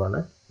പറഞ്ഞിട്ടുള്ളതാണ്.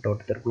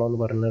 .3 എന്ന്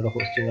പറയുന്നത്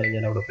ഹോസ്റ്റിംഗാണ്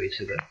ഞാൻ അവിടെ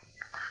ഉപയോഗിച്ചത്.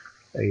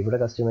 ഇവിടെ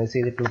കസ്റ്റമൈസ്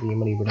ചെയ്തിട്ടുള്ള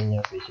തീമാണ് ഇവിടെ ഞാൻ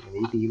ഉപയോഗിച്ചിരിക്കുന്നത്.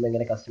 ഈ തീം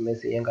എങ്ങനെ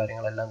കസ്റ്റമൈസ് ചെയ്യാൻ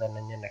കാര്യങ്ങളെല്ലാം തന്നെ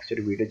ഞാൻ നെക്സ്റ്റ്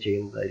ഒരു വീഡിയോ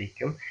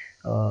ചെയ്യുന്നതായിരിക്കും.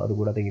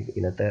 അതുകൂടാതെ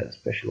ഇന്നത്തെ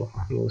സ്പെഷ്യൽ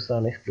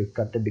ന്യൂസാണ്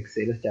ഫ്ലിപ്കാർട്ട് ബിഗ്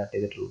സെയിൽ സ്റ്റാർട്ട്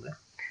ചെയ്തിട്ടുള്ളത്.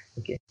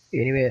 Okay,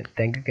 anyway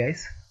thank you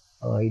guys.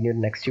 ഇനി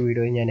ഒരു നെക്സ്റ്റ്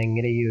വീഡിയോയിൽ ഞാൻ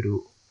എങ്ങനെ ഈ ഒരു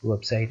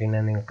വെബ്സൈറ്റിനെ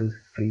നിങ്ങൾക്ക്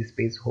ഫ്രീ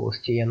സ്പേസ്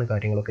ഹോസ്റ്റ് ചെയ്യാവുന്ന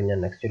കാര്യങ്ങളൊക്കെ ഞാൻ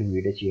നെക്സ്റ്റ് ഒരു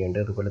വീഡിയോ ചെയ്യുന്നുണ്ട്.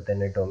 അതുപോലെ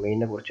തന്നെ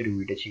ഡൊമൈനെ കുറിച്ചൊരു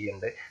വീഡിയോ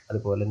ചെയ്യുന്നുണ്ട്.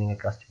 അതുപോലെ നിങ്ങൾ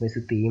കസ്റ്റമൈസ്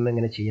തീം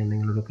എങ്ങനെ ചെയ്യാം,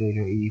 നിങ്ങളൊക്കെ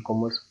ഒരു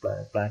ഇ-കൊമേഴ്സ്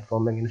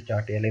പ്ലാറ്റ്ഫോം എങ്ങനെ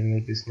സ്റ്റാർട്ട് ചെയ്യുക, അല്ലെങ്കിൽ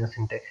നിങ്ങൾ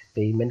ബിസിനസ്സിൻ്റെ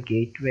പേയ്മെൻറ്റ്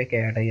ഗേറ്റ് വേ ഒക്കെ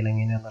ആഡ് ചെയ്യൽ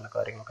എങ്ങനെയാണെന്നുള്ള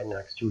കാര്യങ്ങളൊക്കെ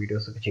നെക്സ്റ്റ്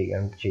വീഡിയോസൊക്കെ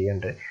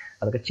ചെയ്യുന്നുണ്ട്.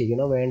 അതൊക്കെ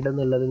ചെയ്യണോ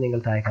വേണ്ടെന്നുള്ളത്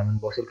നിങ്ങൾ താഴെ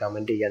കമൻറ്റ് ബോക്സിൽ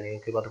കമൻറ്റ് ചെയ്യുക.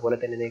 നിങ്ങൾക്ക് അതുപോലെ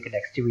തന്നെ നിങ്ങൾക്ക്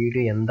നെക്സ്റ്റ്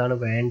വീഡിയോ എന്താണ്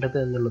വേണ്ടത്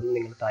എന്നുള്ളത്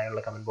നിങ്ങൾ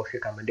താഴെയുള്ള കമൻറ്റ്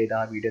ബോക്സിൽ കമൻറ്റ് ചെയ്ത്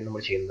ആ വീഡിയോ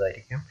നമ്മൾ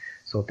ചെയ്യുന്നതായിരിക്കും.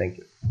 So thank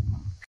you.